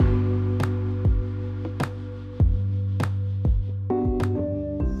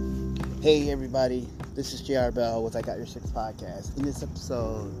Hey everybody, this is JR Bell with I Got Your Six podcast. In this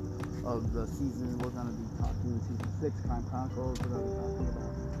episode of the season, we're going to be talking season 6, Crime Chronicles. We're going to be talking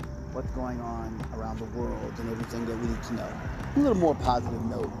about what's going on around the world and everything that we need to know. A little more positive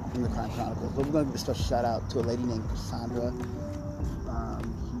note in the Crime Chronicles, but we're going to give a special shout out to a lady named Cassandra.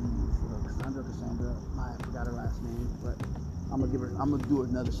 Cassandra, I forgot her last name, but I'm gonna do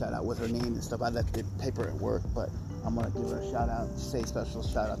another shout out with her name and stuff. I left the paper at work, but I'm gonna give her a shout out, say a special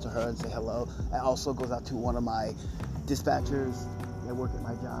shout out to her and say hello. It also goes out to one of my dispatchers that work at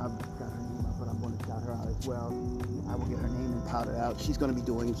my job. Got her name up, but I'm going to shout her out as well. I will get her name and powder out. She's probably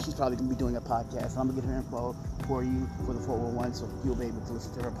gonna be doing a podcast. I'm gonna get her info for you for the 411, so you'll be able to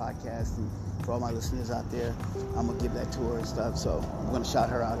listen to her podcast. And for all my listeners out there, I'm gonna give that to her and stuff. So I'm gonna shout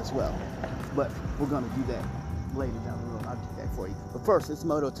her out as well. But we're gonna do that later down the road. I'll do that for you. But first, it's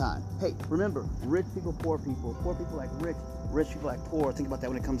moto time. Hey, remember, rich people like rich people like poor. Think about that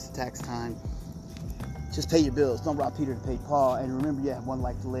when it comes to tax time. Just pay your bills. Don't rob Peter to pay Paul. And remember, you have one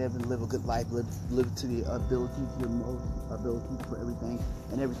life to live, and live a good life. Live to the ability, to your most ability for everything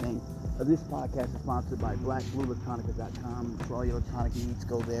and everything. This podcast is sponsored by BlackBlueElectronica.com. For all your electronic needs,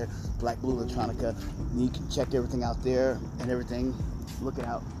 go there. Black Blue Electronica. You can check everything out there and everything. Look it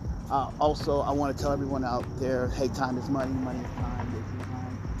out. Also, I want to tell everyone out there, hey, time is money. Money is time. Wasting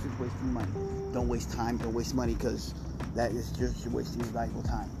time is wasting money. Don't waste time. Don't waste money, because that is just you're wasting your valuable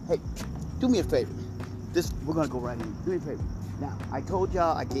time. Hey, do me a favor. We're going to go right in. Do me a favor. Now, I told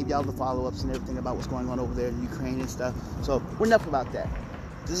y'all, I gave y'all the follow-ups and everything about what's going on over there in Ukraine and stuff. So, we're enough about that.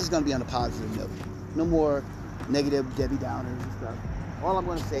 This is going to be on a positive note. No more negative Debbie Downers and stuff. All I'm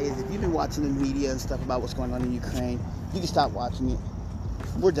going to say is, if you've been watching the media and stuff about what's going on in Ukraine, you can stop watching it.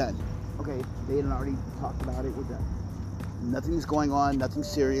 We're done. Okay, they had already talked about it. We're done. Nothing's going on. Nothing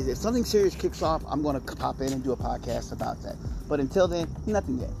serious. If something serious kicks off, I'm going to pop in and do a podcast about that. But until then,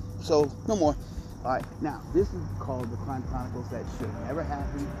 nothing yet. So, no more. All right. Now, this is called the Crime Chronicles that should never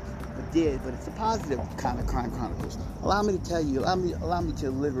happen, but did. But it's a positive kind of Crime Chronicles. Allow me to tell you. Allow me to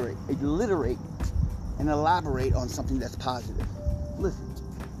alliterate and elaborate on something that's positive. Listen,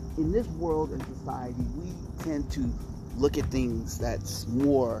 in this world and society, we tend to look at things that's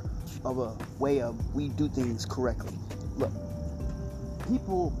more of a way of we do things correctly. Look,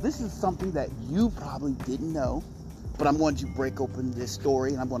 people, this is something that you probably didn't know, but I'm going to break open this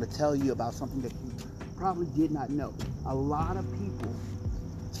story and I'm going to tell you about something that you probably did not know. A lot of people,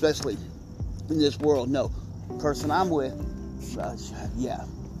 especially in this world, know. The person I'm with, yeah,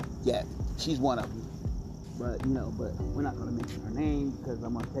 she's one of them. But we're not going to mention her name, because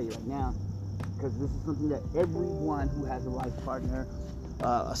I'm going to tell you right now, because this is something that everyone who has a life partner,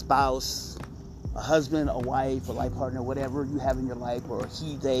 a spouse, a husband, a wife, a life partner, whatever you have in your life, or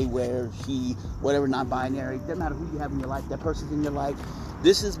he, they, where, he, whatever, non-binary, doesn't matter who you have in your life, that person's in your life,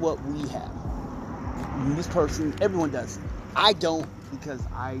 this is what we have. This person, everyone does. I don't, because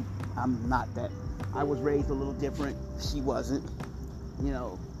I'm not that. I was raised a little different. She wasn't.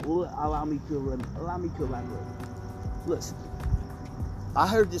 Allow me to elaborate. Listen. I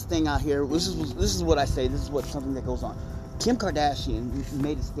heard this thing out here. This is what I say. This is something that goes on. Kim Kardashian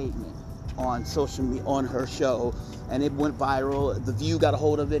made a statement on social media, on her show, and it went viral. The View got a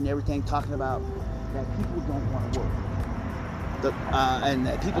hold of it and everything, talking about that people don't want to work, and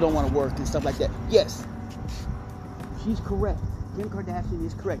that people don't want to work and stuff like that. Yes, she's correct. Kim Kardashian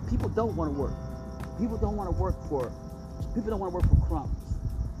is correct. People don't want to work. People don't want to work for crumbs.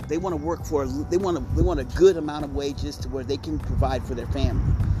 They want to work for. They want a good amount of wages to where they can provide for their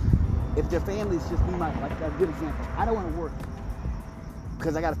family. If their family is just like a good example. I don't want to work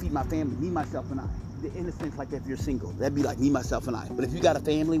because I got to feed my family, me, myself, and I. In a sense, like that, if you're single, that'd be like me, myself, and I. But if you got a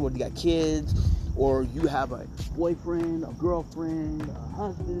family, or you got kids, or you have a boyfriend, a girlfriend, a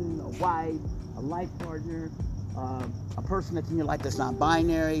husband, a wife, a life partner, a person that's in your life that's not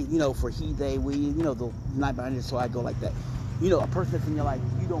binary, for he, they, we, the not binary, so I go like that. A person that's in your life,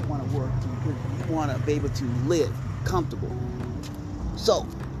 you don't want to work because you want to be able to live comfortable. So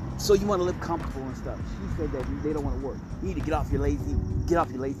you want to live comfortable and stuff. She said that they don't want to work. You need to get off your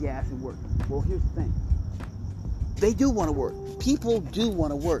lazy ass and work. Well, here's the thing. They do want to work. People do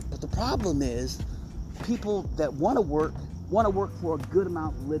want to work. But the problem is, people that want to work for a good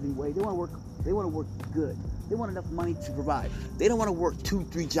amount of living wage. They want to work good. They want enough money to provide. They don't want to work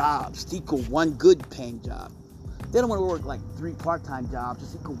 2-3 jobs to equal one good paying job. They don't want to work like 3 part-time jobs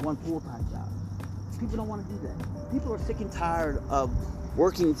just equal 1 full-time job. People don't want to do that. People are sick and tired of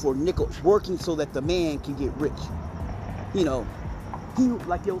working for nickels, working so that the man can get rich. He,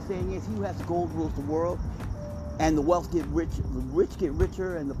 like the old saying is, he who has the gold rules the world. and the wealth get rich, the rich get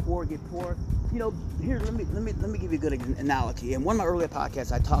richer, and the poor get poor. You know, here, let me give you a good analogy. In one of my earlier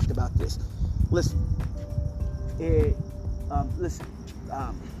podcasts, I talked about this. Listen,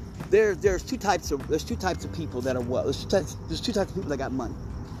 there's two types of people that are wealth. There's two types of people that got money.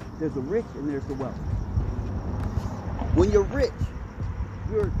 There's the rich and there's the wealthy. When you're rich,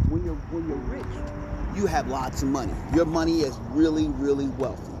 when you're rich, you have lots of money. Your money is really, really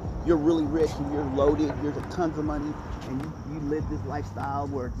wealthy. You're really rich and you're loaded. You're tons of money, and you live this lifestyle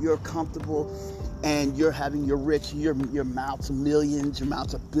where you're comfortable, and you're rich. Your amounts of millions, your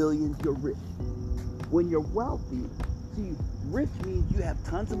amounts of billions. You're rich. When you're wealthy, see, rich means you have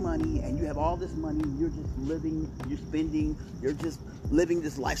tons of money and you have all this money. You're just living, you're spending, you're just living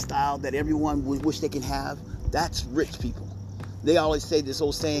this lifestyle that everyone would wish they can have. That's rich people. They always say this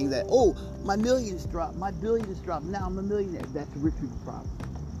old saying that, oh, my millions dropped, my billions dropped, now I'm a millionaire. That's a rich people's problem.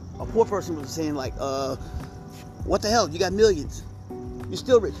 A poor person was saying like, what the hell, you got millions. You're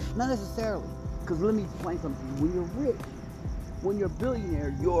still rich. Not necessarily. Because let me explain something. When you're rich, when you're a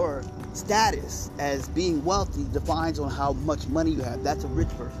billionaire, your status as being wealthy defines on how much money you have. That's a rich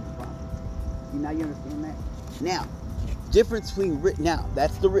person's problem. See, now you understand that? Now, difference between rich, now,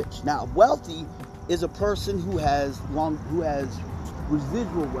 that's the rich. Now, wealthy is a person who has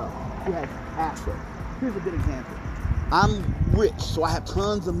residual wealth, who has assets. Here's a good example. I'm rich, so I have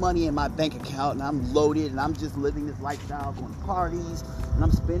tons of money in my bank account, and I'm loaded, and I'm just living this lifestyle, going to parties, and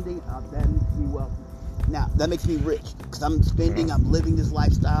I'm spending. That makes me wealthy. Now, that makes me rich, because I'm spending, I'm living this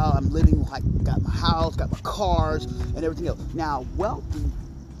lifestyle, I'm living like, got my house, got my cars, and everything else. Now, wealthy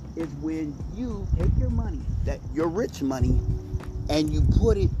is when you take your money, that your rich money, and you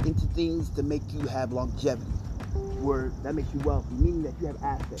put it into things to make you have longevity, where that makes you wealthy, meaning that you have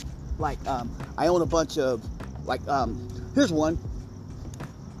assets. Like, I own a bunch of, like, here's one,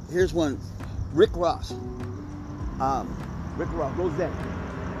 Rick Ross, Rose.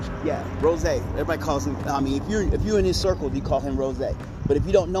 Yeah, Rose. Everybody calls him, I mean, if you're in his circle, you call him Rose. But if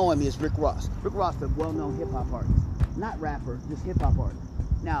you don't know him, it's Rick Ross. Rick Ross is a well-known hip-hop artist. Not rapper, just hip-hop artist.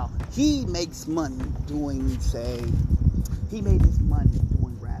 Now, he makes money doing, he made his money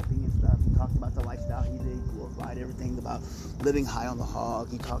doing rapping and stuff. He talked about the lifestyle he did, glorified everything about living high on the hog.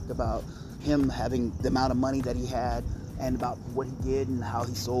 He talked about him having the amount of money that he had and about what he did and how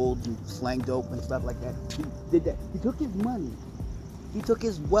he sold and slang dope and stuff like that. He did that. He took his money. He took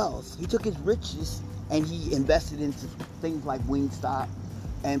his wealth, he took his riches, and he invested into things like Wingstop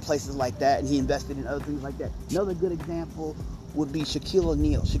and places like that, and he invested in other things like that. Another good example would be Shaquille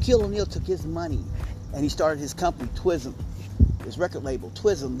O'Neal. Shaquille O'Neal took his money, and he started his company, Twism, his record label,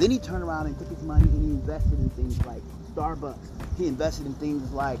 Twism. Then he turned around and took his money and he invested in things like Starbucks. He invested in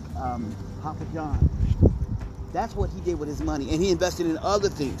things like Papa John. That's what he did with his money, and he invested in other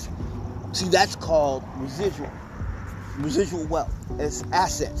things. See, that's called residual wealth. It's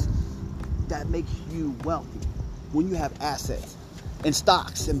assets that makes you wealthy when you have assets and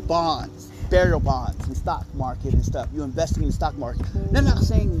stocks and bonds, burial bonds and stock market and stuff. You're investing in the stock market. They're not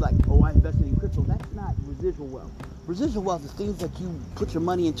saying like, oh, I invested in crypto. That's not residual wealth. Residual wealth is things that you put your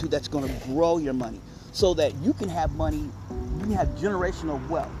money into that's going to grow your money so that you can have money, you can have generational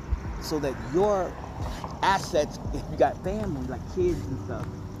wealth so that your assets, if you got family, like kids and stuff,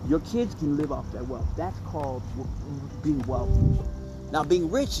 your kids can live off that wealth. That's called being wealthy. Now,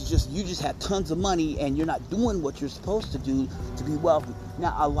 being rich is just, you just have tons of money and you're not doing what you're supposed to do to be wealthy.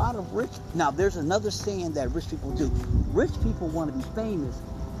 Now, a lot of there's another saying that rich people do. Rich people want to be famous.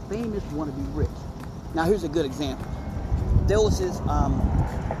 Famous want to be rich. Now, here's a good example. There was this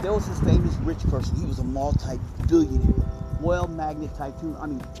famous rich person. He was a multi-billionaire, oil magnate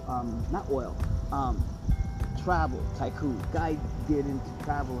tycoon. Not oil. Travel tycoon. Guy did into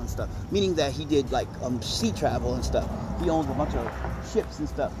travel and stuff, meaning that he did like sea travel and stuff. He owns a bunch of ships and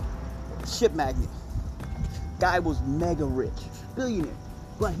stuff. Ship magnate. Guy was mega rich, billionaire,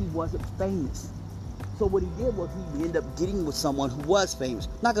 but he wasn't famous. So what he did was he ended up getting with someone who was famous.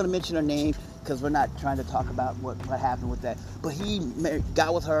 Not going to mention her name because we're not trying to talk about what happened with that. But he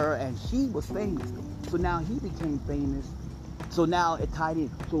got with her and she was famous. So now he became famous. So now it tied in.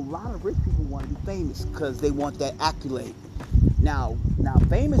 So a lot of rich people want to be famous because they want that accolade. Now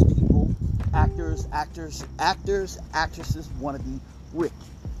famous people, actors, actresses want to be rich.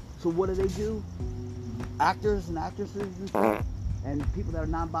 So what do? Actors and actresses and people that are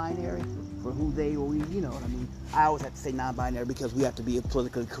non-binary, for who they or we, you know what I mean. I always have to say non-binary because we have to be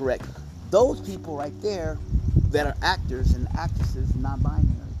politically correct. Those people right there that are actors and actresses,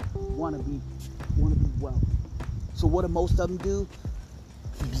 non-binary, want to be wealthy. So what do most of them do?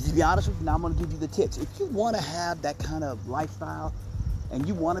 To be honest with you, now I'm going to give you the tips. If you want to have that kind of lifestyle and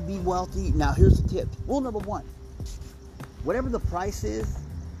you want to be wealthy, now here's the tip. Rule number one, Whatever the price is,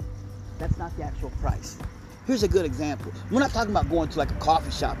 that's not the actual price. Here's a good example. We're not talking about going to like a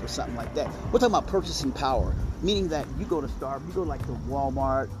coffee shop or something like that. We're talking about purchasing power, meaning that you go to Starbucks, you go like to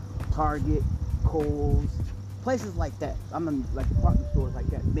Walmart, Target, Kohl's, places like that. I'm in like department stores like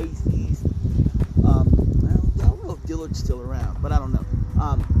that, Macy's. I don't know if Dillard's still around, but I don't know.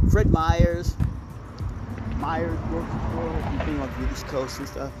 Fred Meyer's grocery store, if you think on the East Coast and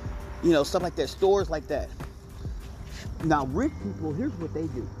stuff. You know, stuff like that, stores like that. Now, rich people, here's what they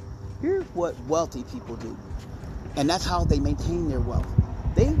do. Here's what wealthy people do. And that's how they maintain their wealth.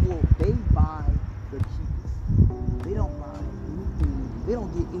 They buy the cheapest. They don't buy anything. They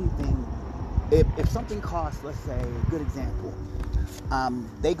don't get anything. If something costs, let's say, a good example,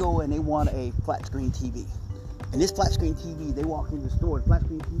 they go and they want a flat screen TV. And this flat screen TV, they walk into the store. The flat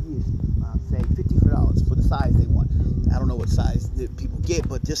screen TV is, say, $1,500 for the size they want. I don't know what size that people get,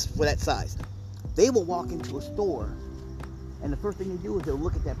 but just for that size. They will walk into a store, and the first thing they do is they'll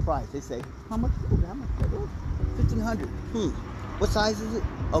look at that price. They say, how much is that? $1,500. What size is it?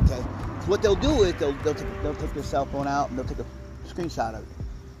 Okay. So what they'll do is they'll take their cell phone out and they'll take a screenshot of it.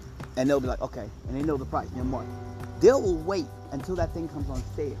 And they'll be like, okay. And they know the price. They'll mark. They'll wait until that thing comes on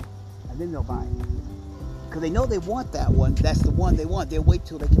sale, and then they'll buy it. Because they know they want that one. That's the one they want. They'll wait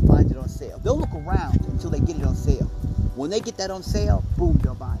till they can find it on sale. They'll look around until they get it on sale. When they get that on sale, boom,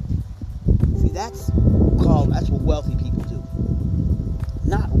 they'll buy it. See, that's what wealthy people do.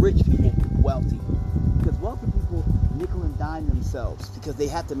 Not rich people, wealthy. Because wealthy people nickel and dime themselves because they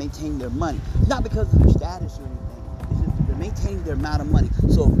have to maintain their money. Not because of their status or anything. It's just they're maintaining their amount of money.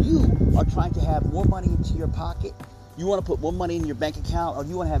 So if you are trying to have more money into your pocket, you want to put more money in your bank account, or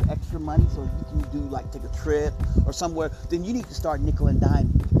you want to have extra money so you can do like take a trip or somewhere, then you need to start nickel and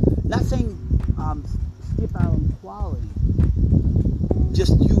diming. Not saying skip out on quality.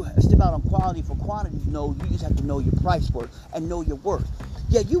 Just you step out on quality for quantity. No, you just have to know your price for it and know your worth.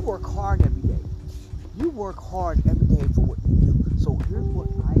 Yeah, you work hard every day. You work hard every day for what you do. So here's what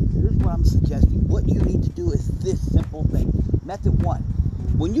I'm suggesting. What you need to do is this simple thing. Method 1.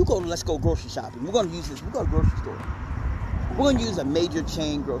 When you go, let's go grocery shopping. We're going to use this. We go to a grocery store. We're going to use a major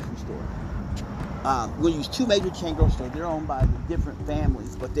chain grocery store. We're going to use 2 major chain grocery stores. They're owned by different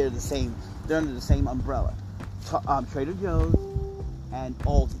families, but they're the same. They're under the same umbrella. Trader Joe's and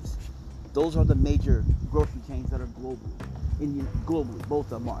Aldi's. Those are the major grocery chains that are globally.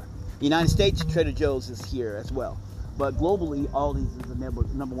 Both of them are. The United States, Trader Joe's is here as well. But globally, Aldi's is the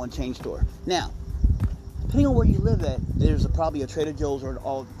number 1 chain store. Now, depending on where you live at, there's probably a Trader Joe's or an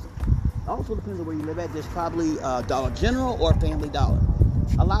Aldi's. Also depends on where you live at. There's probably a Dollar General or a Family Dollar.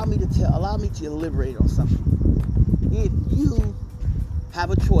 Allow me to elaborate on something. If you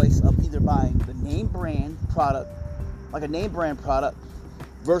have a choice of either buying the name brand product, like a name brand product,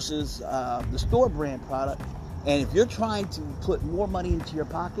 versus the store brand product, and if you're trying to put more money into your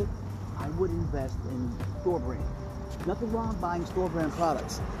pocket, I would invest in store brand. Nothing wrong buying store brand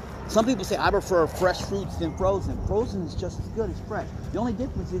products. Some people say, I prefer fresh fruits than frozen. Frozen is just as good as fresh. The only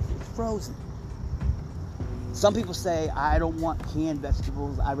difference is it's frozen. Some people say, I don't want canned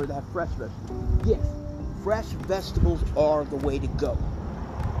vegetables. I'd rather have fresh vegetables. Yes, fresh vegetables are the way to go.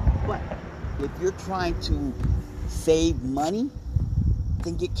 But if you're trying to save money,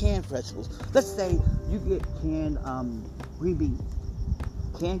 then get canned vegetables. Let's say you get canned green beans.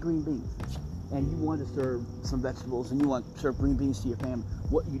 Canned green beans. And you want to serve some vegetables and you want to serve green beans to your family.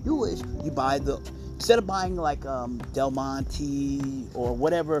 What you do is you buy instead of buying like Del Monte or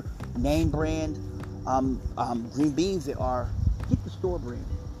whatever name brand green beans they are, get the store brand.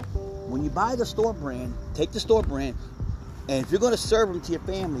 When you buy the store brand, take the store brand, and if you're going to serve them to your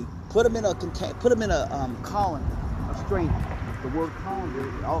family, put them in a colander, a strainer. The word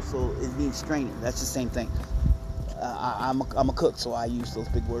colander also means strainer. That's the same thing. I'm a cook, so I use those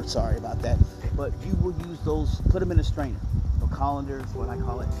big words. Sorry about that. But you will use those, put them in a strainer. A colander is what I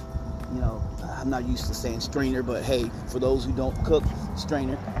call it. You know, I'm not used to saying strainer, but hey, for those who don't cook,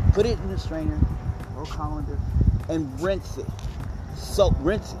 strainer. Put it in a strainer or colander and rinse it. So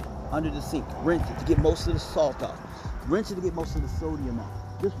rinse it under the sink. Rinse it to get most of the salt off. Rinse it to get most of the sodium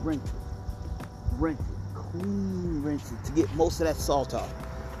off. Just rinse it. Rinse it. Clean rinse it to get most of that salt off.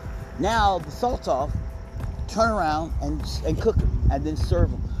 Now the salt's off. Turn around and cook them, and then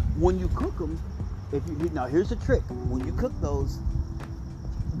serve them. When you cook them, now here's the trick. When you cook those,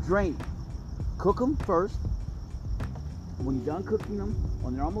 drain them. Cook them first. When you're done cooking them,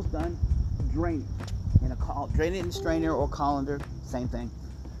 when they're almost done, drain it. Drain it in a strainer or colander, same thing.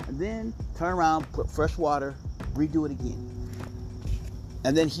 And then turn around, put fresh water, redo it again.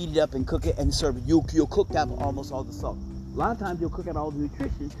 And then heat it up and cook it and serve it. You'll cook out almost all the salt. A lot of times you'll cook out all the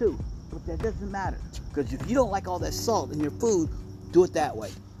nutrition too. But that doesn't matter. Because if you don't like all that salt in your food, do it that way.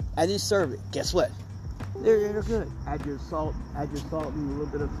 And then serve it. Guess what? They're good. Add your salt and a little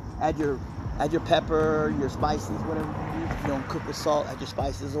bit of, add your pepper, your spices, whatever you use. If you don't cook with salt, add your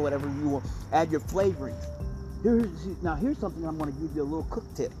spices or whatever you want. Add your flavorings. Here's something I'm going to give you a little cook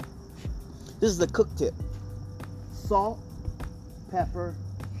tip. This is the cook tip. Salt, pepper,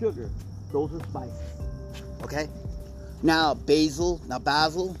 sugar. Those are spices. Okay? Now basil,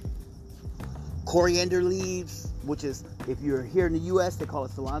 coriander leaves, which is, if you're here in the U.S., they call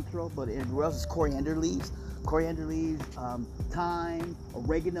it cilantro, but everywhere else it's coriander leaves. Coriander leaves, thyme,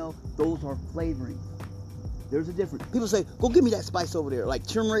 oregano, those are flavoring. There's a difference. People say, go give me that spice over there. Like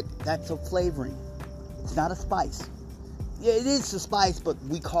turmeric, that's a flavoring. It's not a spice. Yeah, it is a spice, but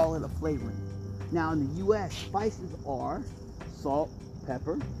we call it a flavoring. Now in the U.S., spices are salt,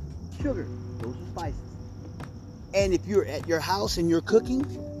 pepper, sugar. Those are spices. And if you're at your house and you're cooking,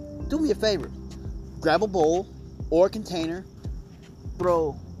 do me a favor. Grab a bowl or a container.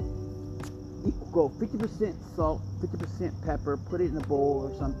 Go 50% salt, 50% pepper. Put it in a bowl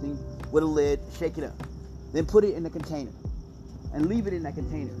or something with a lid. Shake it up. Then put it in a container. And leave it in that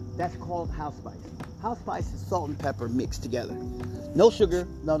container. That's called house spice. House spice is salt and pepper mixed together. No sugar.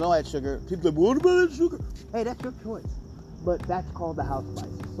 No, don't add sugar. People say, what about that sugar? Hey, that's your choice. But that's called the house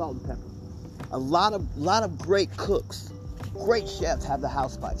spice. Salt and pepper. A lot of great cooks, great chefs have the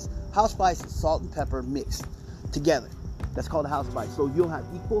house spice. House spice is salt and pepper mixed together. That's called a house spice. So you'll have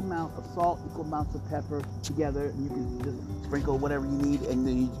equal amount of salt, equal amounts of pepper together, and you can just sprinkle whatever you need, and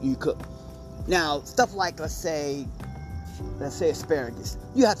then you cook. Now, stuff like, let's say asparagus,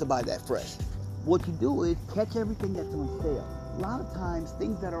 you have to buy that fresh. What you do is catch everything that's on sale. A lot of times,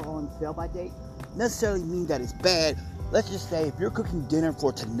 things that are on sale by date necessarily mean that it's bad. Let's just say if you're cooking dinner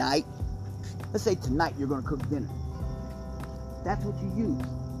for tonight, let's say tonight you're going to cook dinner. That's what you use.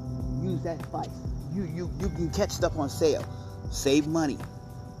 Use that spice. You can catch stuff on sale. Save money.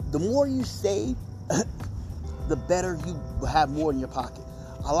 The more you save, the better you will have more in your pocket.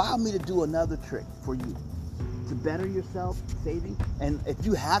 Allow me to do another trick for you to better yourself saving. And if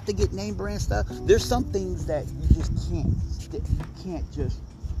you have to get name brand stuff, there's some things that you just can't just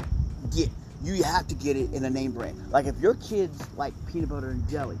get. You have to get it in a name brand. Like if your kids like peanut butter and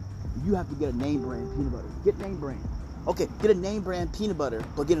jelly, you have to get a name brand peanut butter. Get name brand. Okay, get a name brand peanut butter,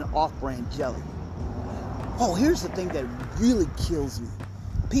 but get an off-brand jelly. Oh, here's the thing that really kills me.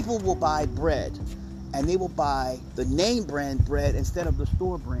 People will buy bread, and they will buy the name brand bread instead of the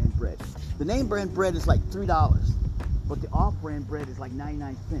store brand bread. The name brand bread is like $3, but the off-brand bread is like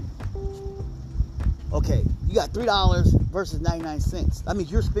 99 cents. Okay, you got $3 versus 99 cents. That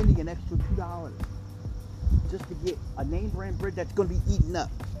means you're spending an extra $2 just to get a name brand bread that's going to be eaten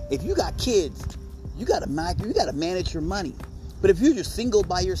up. If you got kids, you got to manage your money. But if you're just single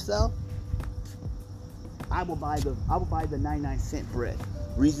by yourself, I will buy the 99 cent bread.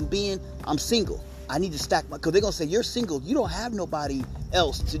 Reason being, I'm single. I need to stack my, because they're going to say, you're single. You don't have nobody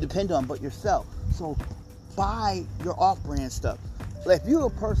else to depend on but yourself. So buy your off-brand stuff. Like if you're a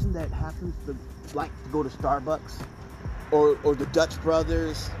person that happens to like to go to Starbucks or the Dutch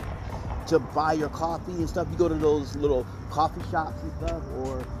Brothers to buy your coffee and stuff, you go to those little coffee shops and stuff,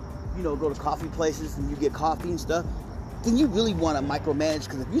 or go to coffee places and you get coffee and stuff, then you really want to micromanage,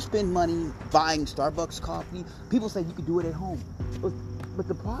 because if you spend money buying Starbucks coffee, people say you can do it at home. But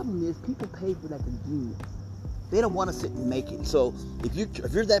the problem is people pay for that convenience. They don't want to sit and make it. So if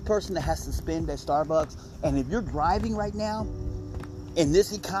you're that person that has to spend at Starbucks, and if you're driving right now, in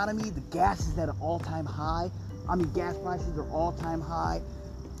this economy, the gas is at an all-time high. I mean, gas prices are all-time high.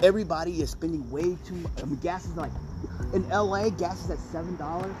 Everybody is spending way too much. I mean, gas is like, in LA, gas is at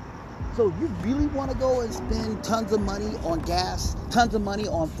 $7. So you really want to go and spend tons of money on gas, tons of money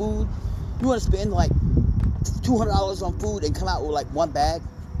on food? You want to spend like $200 on food and come out with like one bag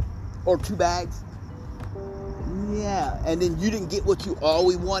or two bags? Yeah, and then you didn't get what you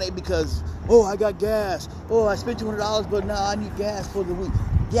always wanted because, oh, I got gas. Oh, I spent $200, but now I need gas for the week.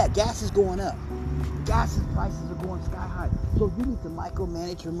 Yeah, gas is going up. Gas prices are going sky high. So you need to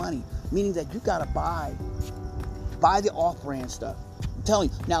micromanage your money, meaning that you got to buy the off-brand stuff. I'm telling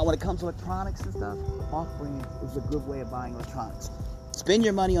you. Now, when it comes to electronics and stuff, off-brand is a good way of buying electronics. Spend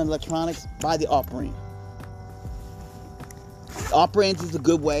your money on electronics, buy the off-brand. Off-brands is a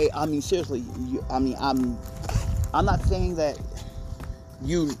good way. I mean, seriously. I'm not saying that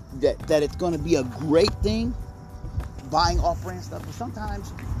it's going to be a great thing buying off-brand stuff, but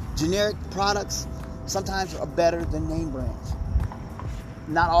sometimes generic products sometimes are better than name brands.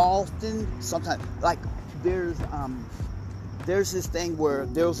 Not often. Sometimes, like there's this thing where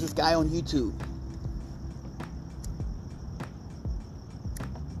there was this guy on YouTube.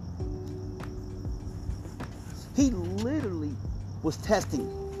 He literally was testing.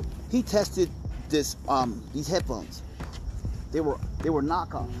 He tested these headphones. They were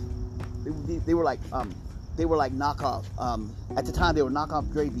knockoffs. They were like knockoff. At the time, they were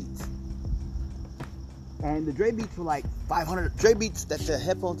knockoff Dre Beats. And the Dre Beats were like $500. Dre Beats, that the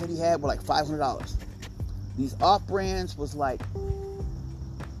headphones that he had were like $500. These off brands was like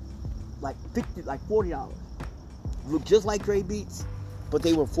 $40. Looked just like Dre Beats, but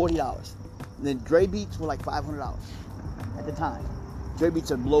they were $40. And then Dre Beats were like $500 at the time. Dre Beats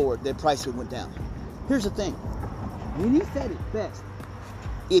had lowered, their price went down. Here's the thing. When he said it best,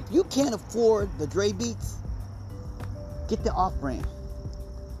 if you can't afford the Dre Beats, get the off brand.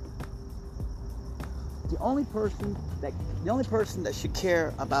 The only person that should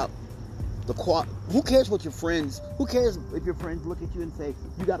care about the quality, who cares if your friends look at you and say,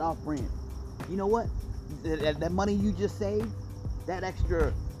 you got off brand? You know what? That money you just saved, that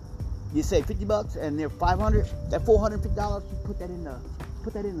extra, you save $50 and they're $500, that $450, you put that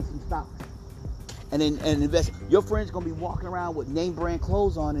into some stocks. And then invest. Your friend's gonna be walking around with name brand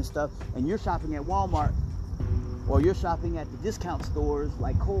clothes on and stuff, and you're shopping at Walmart, or you're shopping at the discount stores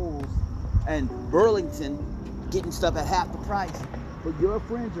like Kohl's and Burlington, getting stuff at half the price. But your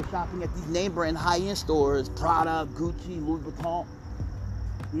friends are shopping at these name brand high-end stores, Prada, Gucci, Louis Vuitton,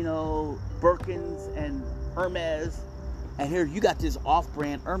 Birkins and Hermes. And here you got this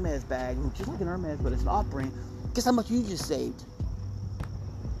off-brand Hermes bag, which is like an Hermes, but it's an off-brand. Guess how much you just saved?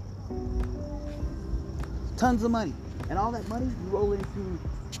 Tons of money. And all that money, you roll into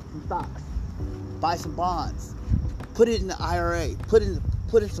some stocks. Buy some bonds. Put it in the IRA. Put in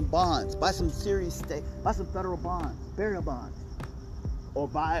some bonds. Buy some series stake. Buy some federal bonds, burial bonds. Or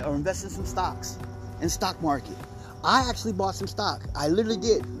invest in some stocks in stock market. I actually bought some stock. I literally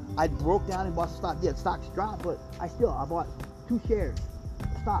did. I broke down and bought some stock. Yeah, stocks dropped, but I bought 2 shares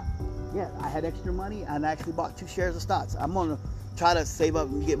of stock. Yeah, I had extra money and I actually bought 2 shares of stocks. I'm gonna try to save up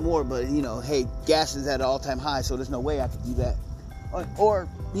and get more, but hey, gas is at an all-time high, so there's no way I could do that. Or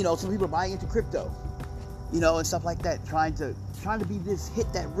some people are buying into crypto, and stuff like that, trying to be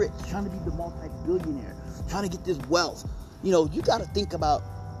hit that rich, trying to be the multi-billionaire, trying to get this wealth. You got to think about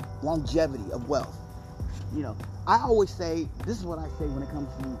longevity of wealth. I always say, this is what I say when it comes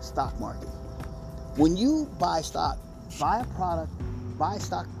to stock market. When you buy stock, buy a product, buy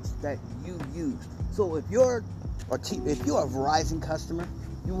stock that you use. So if you're a Verizon customer,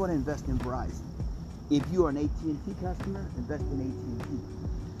 you want to invest in Verizon. If you are an AT&T customer, invest in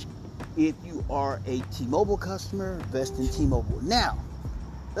AT&T. If you are a T-Mobile customer, invest in T-Mobile. Now,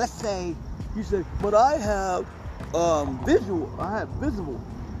 let's say you say, but I have Visible.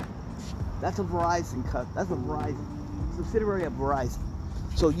 That's a Verizon That's a Verizon subsidiary of Verizon.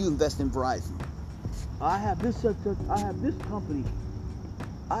 So you invest in Verizon. I have this company.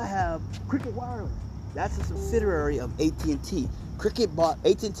 I have Cricket Wireless. That's a subsidiary of AT&T.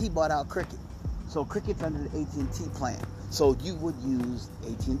 AT&T bought out Cricket. So Cricket's under the AT&T plan. So you would use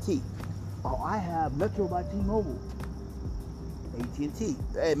AT&T. Oh, I have Metro by T-Mobile. AT&T.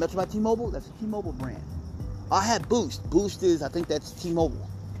 Hey, Metro by T-Mobile, that's a T-Mobile brand. I have Boost. Boost is, I think that's T-Mobile.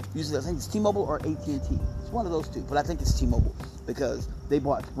 Usually I think it's T-Mobile or AT&T. It's one of those two, but I think it's T-Mobile because they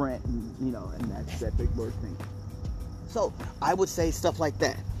bought Sprint and that's that big bird thing. So I would say stuff like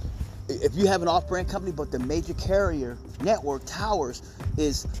that. If you have an off-brand company, but the major carrier network towers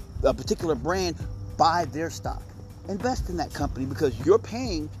is a particular brand, buy their stock. Invest in that company because you're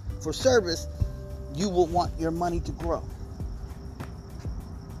paying for service. You will want your money to grow.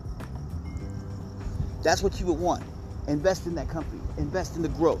 That's what you would want. Invest in that company. Invest in the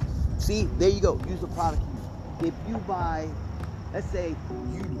growth. See, there you go. Use the product. If you buy, let's say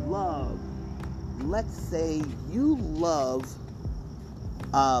you love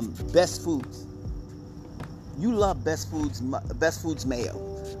Best Foods. You love Best Foods mayo.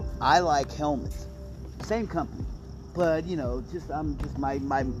 I like Hellmann's. Same company. But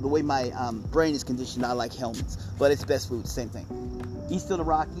the way my brain is conditioned, I like Hellmann's. But it's Best Foods, same thing. East of the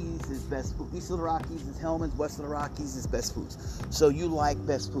Rockies is Best Foods. East of the Rockies is Hellmann's. West of the Rockies is Best Foods. So you like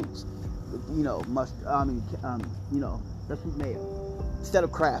Best Foods. Best Foods mayo instead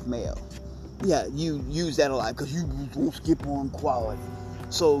of Kraft mayo. Yeah, you use that a lot because you won't skip on quality.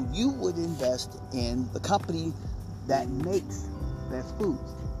 So you would invest in the company that makes Best Foods.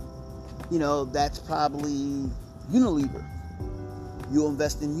 That's probably Unilever. You'll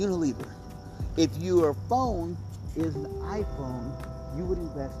invest in Unilever. If your phone is an iPhone, you would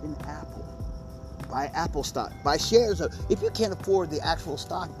invest in Apple. Buy Apple stock. Buy shares of. If you can't afford the actual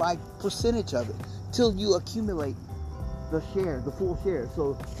stock, buy percentage of it till you accumulate the full share.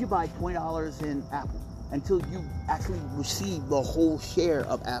 So if you buy $20 in Apple until you actually receive the whole share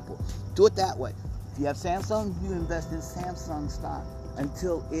of Apple, do it that way. If you have Samsung, you invest in Samsung stock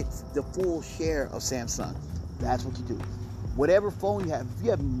until it's the full share of Samsung. That's what you do. Whatever phone you have, if you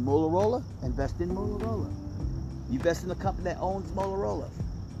have Motorola, invest in Motorola. You invest in the company that owns Motorola.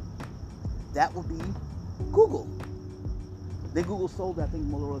 That would be Google. Then Google sold, I think,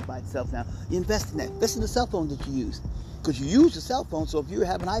 Motorola by itself now. You invest in that. Invest in the cell phone that you use. Because you use your cell phone, so if you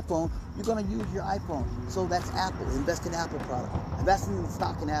have an iPhone, you're going to use your iPhone. So that's Apple. Invest in Apple product. Invest in the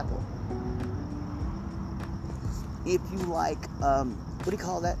stock in Apple. If you like, what do you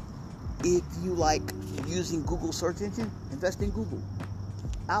call that? If you like using Google search engine, invest in Google.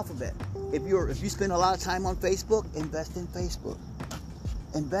 Alphabet. If you spend a lot of time on Facebook, invest in Facebook.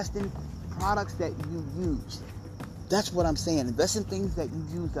 Invest in products that you use. That's what I'm saying. Invest in things that you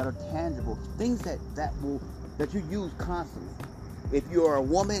use that are tangible. Things that you use constantly. If you're a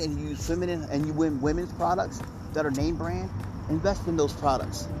woman and you use feminine and you win women's products that are name brand, invest in those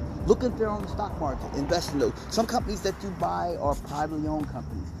products. Look if they're on the stock market. Invest in those. Some companies that you buy are privately owned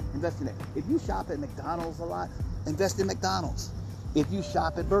companies. Invest in it. If you shop at McDonald's a lot, invest in McDonald's. If you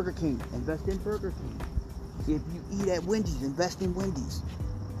shop at Burger King, invest in Burger King. If you eat at Wendy's, invest in Wendy's.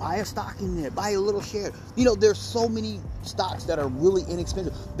 Buy a stock in there. Buy a little share. You know, there's so many stocks that are really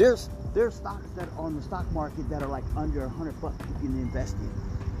inexpensive. There's stocks that are on the stock market that are like under $100 you can invest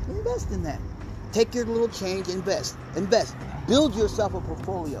in. Invest in that. Take your little change, invest. Build yourself a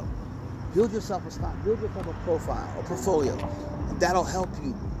portfolio. Build yourself a stock. Build yourself a profile, a portfolio. That'll help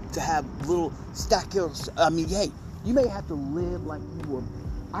you to have little stack your. Hey, you may have to live like you were.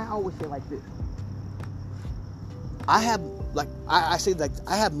 I always say like this. I have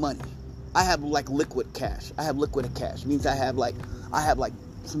money. I have like liquid cash. I have liquid cash. It means I have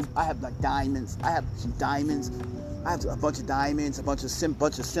diamonds. I have some diamonds. I have a bunch of diamonds, a bunch of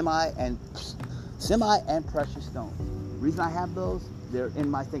semi and precious stones. The reason I have those, they're in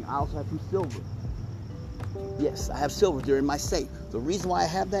my thing. I also have some silver. Yes, I have silver. They're in my safe. The reason why I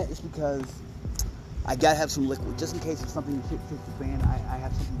have that is because I gotta have some liquid, just in case if something hits the fan. I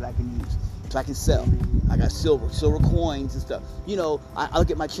have something that I can use, so I can sell. I got silver coins and stuff. You know, I look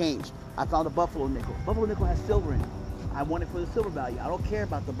at my change. I found a buffalo nickel. Buffalo nickel has silver in it. I want it for the silver value. I don't care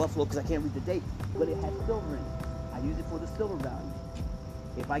about the buffalo because I can't read the date, but it has silver in it. I use it for the silver value.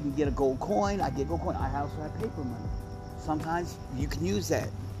 If I can get a gold coin, I get gold coin. I also have paper money. Sometimes you can use that.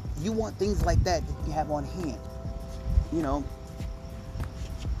 You want things like that you have on hand. You know,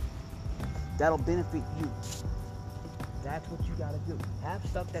 that'll benefit you. That's what you gotta do. Have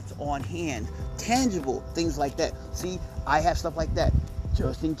stuff that's on hand, tangible, things like that. See, I have stuff like that,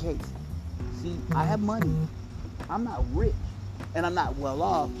 just in case. See, I have money. I'm not rich, and I'm not well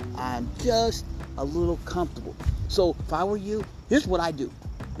off. I'm just a little comfortable. So if I were you, here's what I do.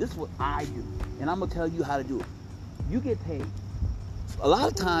 This is what I do, and I'm gonna tell you how to do it. You get paid. A lot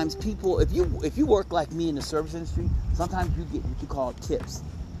of times, people, if you work like me in the service industry, sometimes you get what you call tips.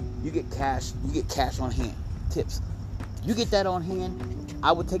 You get cash. You get cash on hand. Tips. You get that on hand.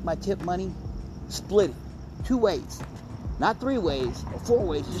 I would take my tip money, split it 2 ways, not 3 ways or 4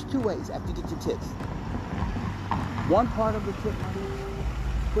 ways, just 2 ways after you get your tips. One part of the tip money,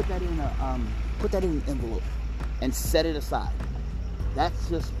 put that in an envelope and set it aside. That's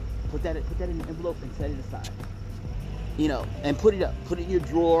just put that in an envelope and set it aside. You know, and put it in your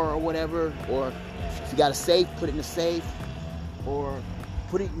drawer or whatever, or if you got a safe, put it in a safe, or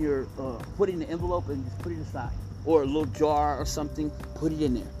put it in the envelope and just put it aside, or a little jar or something, put it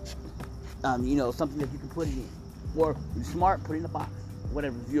in there. You know, something that you can put it in, or if you're smart, put it in a box,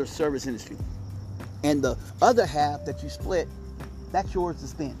 whatever. If you're a service industry, and the other half that you split, that's yours to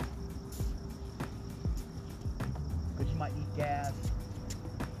spend, because you might need gas.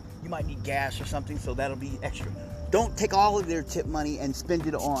 You might need gas or something, so that'll be extra. Don't take all of their tip money and spend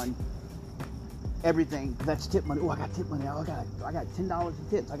it on everything. That's tip money. Oh, I got tip money. Oh, I got $10 in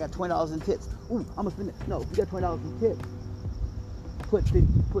tips. I got $20 in tips. Ooh, I'm gonna spend it. No, if you got $20 in tips, put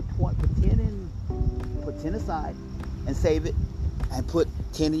 10 aside and save it, and put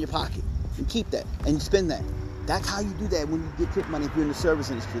 10 in your pocket and keep that and spend that. That's how you do that when you get tip money. If you're in the service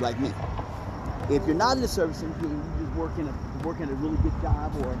industry like me. If you're not in the service industry and you just work in a really good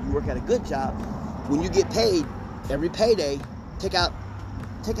job, or you work at a good job, when you get paid every payday, take out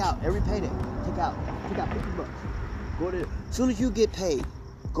every payday. Take out $50. As soon as you get paid,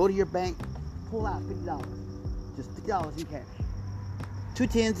 go to your bank, pull out $50. Just $50 in cash. 2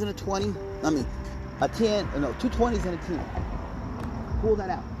 10s and a 20. A 10. No, 2 20s and a 10. Pull that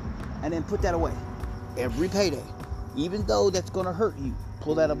out, and then put that away. Every payday, even though that's gonna hurt you,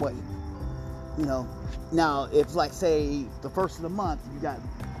 pull that away. You know. Now, if like say the first of the month you got,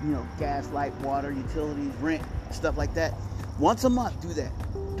 you know, gas, light, water, utilities, rent, stuff like that. Once a month, do that.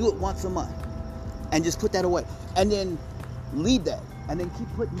 Do it once a month. and just put that away, and then leave that, and then keep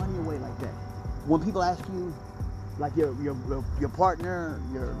putting money away like that. When people ask you, like your partner,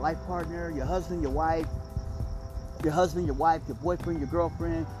 your life partner, your husband, your wife, your boyfriend, your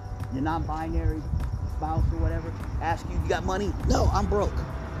girlfriend, your non-binary spouse or whatever, ask you got money? No, I'm broke.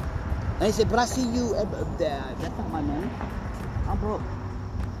 And they said, but I see you. That's not my money. I'm broke.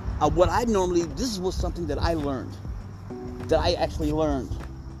 This was something that I learned. That I actually learned.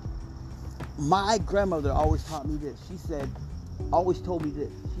 My grandmother always taught me this. Always told me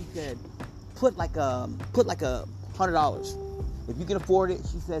this. She said, put like $100. If you can afford it,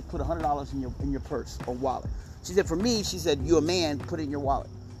 she said, put $100 in your purse or wallet. She said, for me, she said, you a man, put it in your wallet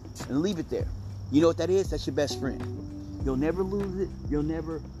and leave it there. You know what that is? That's your best friend. You'll never lose it. You'll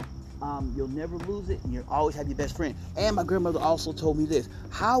never lose it, and you'll always have your best friend. And my grandmother also told me this: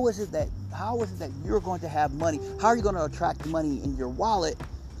 how is it that you're going to have money? How are you going to attract money in your wallet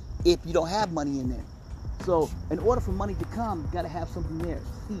if you don't have money in there? So, in order for money to come, you got to have something there.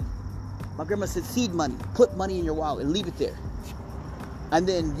 Seed. My grandma said, seed money. Put money in your wallet and leave it there, and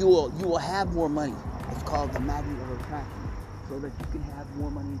then you will have more money. It's called the magnet of attraction. So that you can have more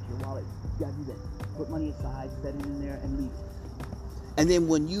money into your wallet, you got to do that. Put money aside, set it in there, and leave it. And then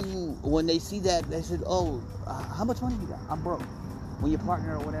when they see that, they said, oh, how much money you got? I'm broke. When your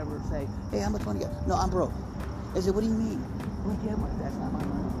partner or whatever say, hey, how much money you got? No, I'm broke. They said, what do you mean? Well, you have money. That's not my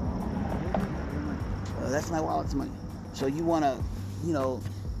money. That's my wallet's money. So you want to,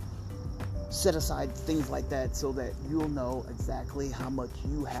 set aside things like that so that you'll know exactly how much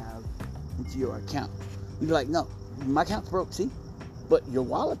you have into your account. You'll be like, no, my account's broke, see? But your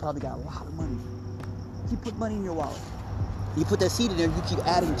wallet probably got a lot of money. Keep putting money in your wallet. You put that seed in there, you keep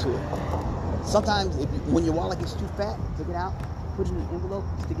adding to it. Sometimes, when your wallet gets too fat, take it out, put it in an envelope,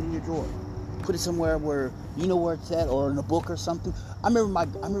 stick it in your drawer. Put it somewhere where you know where it's at, or in a book or something. I remember my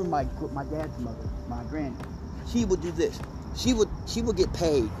dad's mother, my granny. She would do this. She would get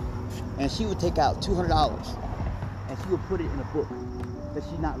paid, and she would take out $200, and she would put it in a book that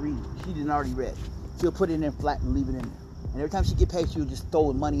she's not reading. She didn't already read. She would put it in there flat and leave it in there. And every time she get paid, she would just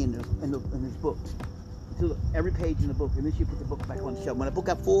throw money in this book. Every page in the book, and then she put the book back on the shelf. When the book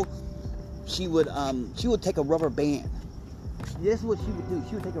got full, she would take a rubber band. This is what she would do.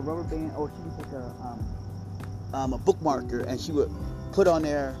 She would take a rubber band, or she would take a bookmarker, and she would put on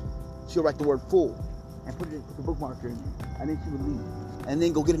there. She would write the word "full" and put the bookmarker in there, and then she would leave, and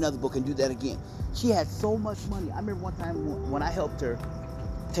then go get another book and do that again. She had so much money. I remember one time when I helped her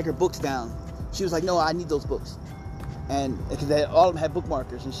take her books down, she was like, "No, I need those books." And because all of them had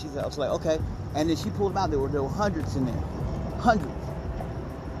bookmarkers, and I was like, okay. And then she pulled them out. There were hundreds in there, hundreds.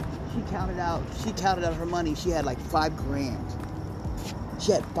 She counted out her money. She had like $5,000.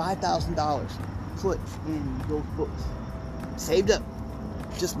 She had $5,000 put in those books, saved up,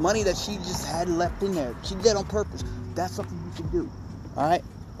 just money that she just had left in there. She did that on purpose. That's something you can do. All right.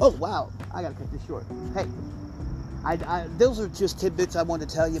 Oh wow, I gotta cut this short. Hey. Those are just tidbits I wanted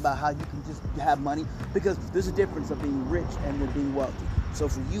to tell you about how you can just have money, because there's a difference of being rich and being wealthy. So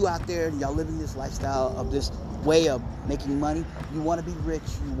for you out there, and y'all living this lifestyle of this way of making money, you want to be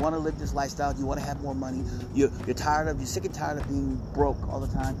rich, you want to live this lifestyle, you want to have more money, you're sick and tired of being broke all the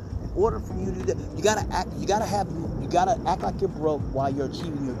time. In order for you to do that, you gotta act like you're broke while you're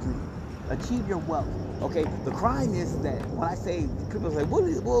achieving your dream. Achieve your wealth. Okay, the crime is that when I say, people say,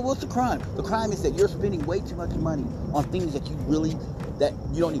 what's the crime? The crime is that you're spending way too much money on things that you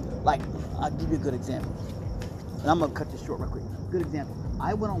don't need. Like, I'll give you a good example. And I'm going to cut this short real quick. Good example.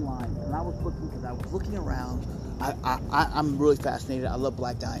 I went online and I was looking around. I'm really fascinated. I love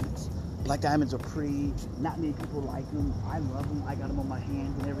black diamonds. Black diamonds are pretty. Not many people like them. I love them. I got them on my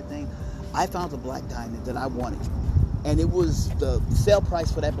hands and everything. I found a black diamond that I wanted. And it was, the sale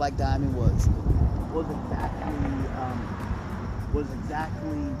price for that black diamond was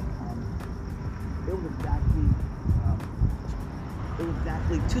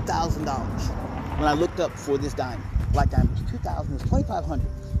exactly $2,000. When I looked up for this diamond, black diamond, it was $2,000. It was $2,500.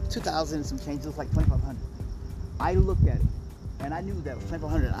 $2,000 and some change. It was like $2,500. I looked at it, and I knew that it was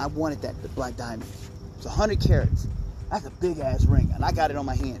 $2,500. I wanted the black diamond. It's 100 carats. That's a big ass ring, and I got it on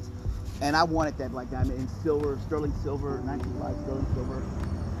my hands. And I wanted that black diamond in silver, sterling silver, 1905 sterling silver,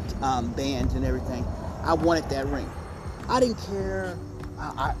 bands and everything. I wanted that ring. I didn't care.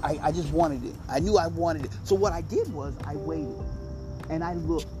 I just wanted it. I knew I wanted it. So what I did was I waited. And I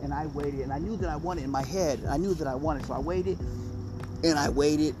looked and I waited. And I knew that I wanted it in my head. I knew that I wanted it. So I waited and I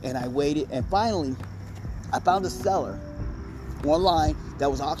waited and I waited. And finally, I found a seller online that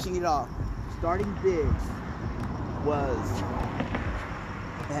was auctioning it off. Starting bid was...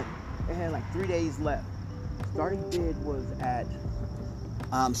 It had like 3 days left. Starting bid was at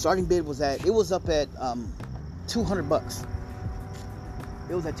Starting bid was up at $200.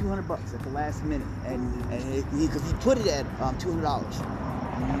 It was at $200 at the last minute, and because he put it at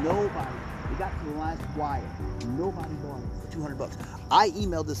 $200. Nobody. It got to the last wire. Nobody bought it for $200. I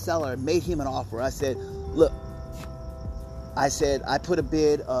emailed the seller and made him an offer. I said, look. I put a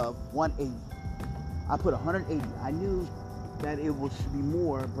bid of $180. I put $180. I knew that it should be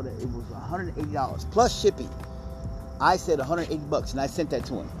more, but it was $180 plus shipping. I said $180, and I sent that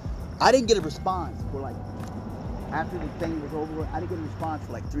to him. I didn't get a response for after the thing was over. I didn't get a response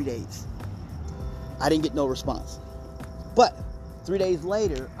for 3 days. I didn't get no response. But 3 days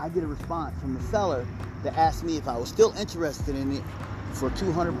later, I get a response from the seller that asked me if I was still interested in it for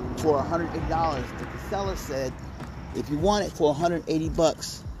 $180. But the seller said, if you want it for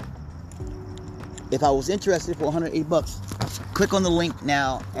 $180, if I was interested for $180, click on the link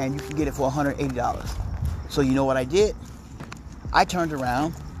now and you can get it for $180. So you know what I did? I turned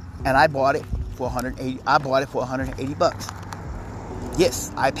around and I bought it for $180. I bought it for $180.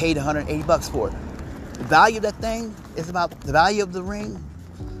 Yes, I paid $180 for it. The value of that thing is about the value of the ring.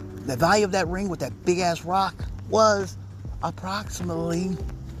 The value of that ring with that big ass rock was approximately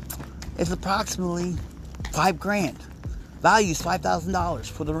 $5,000. Value is $5,000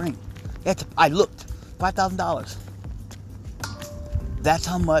 for the ring. I looked, $5,000. That's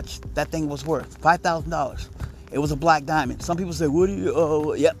how much that thing was worth, $5,000. It was a black diamond. Some people say, what do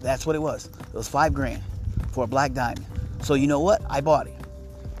you, yep, that's what it was. It was $5,000 for a black diamond. So you know what? I bought it.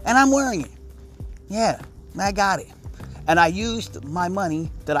 And I'm wearing it. Yeah, I got it. And I used my money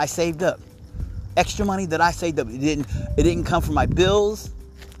that I saved up. Extra money that I saved up. It didn't come from my bills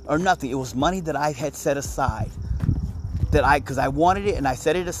or nothing. It was money that I had set aside. Because I wanted it and I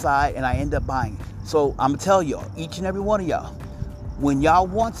set it aside and I ended up buying it. So I'm going to tell y'all, each and every one of y'all, when y'all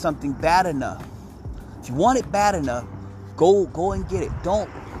want something bad enough, if you want it bad enough, go and get it. Don't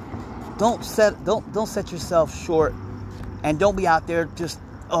set yourself short, and don't be out there just,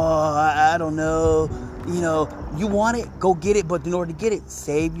 I don't know. You want it, go get it, but in order to get it,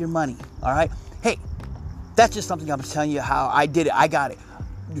 save your money. All right? Hey, that's just something I'm telling you how I did it. I got it.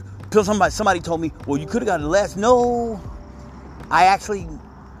 Somebody told me, well, you could have got it less. No,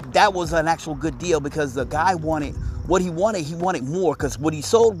 that was an actual good deal because the guy wanted what he wanted more, because when he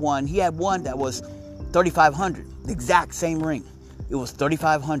sold one, he had one that was $3,500, the exact same ring. It was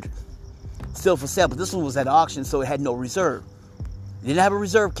 $3,500, still for sale, but this one was at auction, so it had no reserve. It didn't have a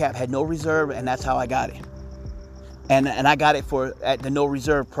reserve cap, had no reserve, and that's how I got it. And I got it at the no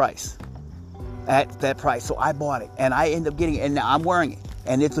reserve price, at that price. So I bought it, and I ended up getting it, and now I'm wearing it,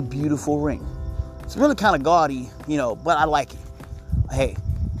 and it's a beautiful ring. It's really kind of gaudy, but I like it. Hey,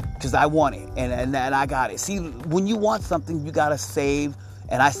 because I want it, and I got it. See, when you want something, you got to save,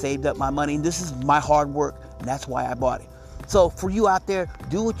 and I saved up my money, and this is my hard work, and that's why I bought it. So for you out there,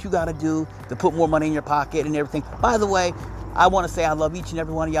 do what you got to do to put more money in your pocket and everything. By the way, I want to say I love each and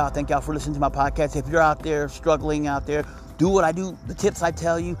every one of y'all. Thank y'all for listening to my podcast. If you're out there struggling out there, do what I do. The tips I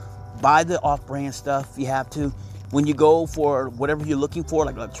tell you, buy the off-brand stuff if you have to. When you go for whatever you're looking for,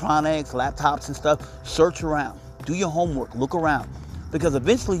 like electronics, laptops and stuff, search around. Do your homework. Look around. Because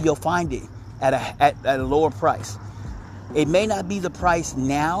eventually you'll find it at a lower price. It may not be the price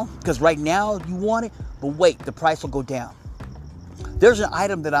now, because right now you want it, but wait, the price will go down. There's an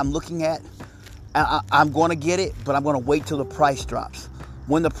item that I'm looking at. I'm going to get it, but I'm going to wait till the price drops.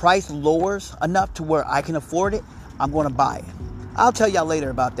 When the price lowers enough to where I can afford it, I'm going to buy it. I'll tell y'all later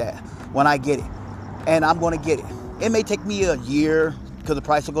about that when I get it. And I'm going to get it. It may take me a year because the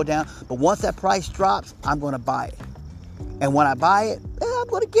price will go down, but once that price drops, I'm going to buy it. And when I buy it, I'm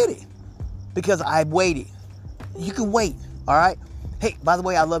going to get it because I waited. You can wait, all right? Hey, by the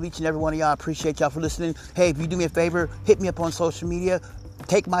way, I love each and every one of y'all. I appreciate y'all for listening. Hey, if you do me a favor, hit me up on social media.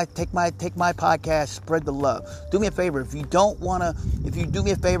 Take my podcast, spread the love. Do me a favor. If you do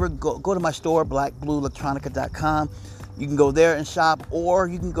me a favor, go to my store, blackblueelectronica.com. You can go there and shop, or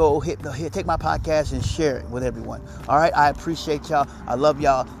you can go take my podcast and share it with everyone. All right, I appreciate y'all. I love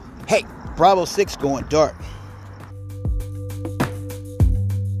y'all. Hey, Bravo 6 going dark.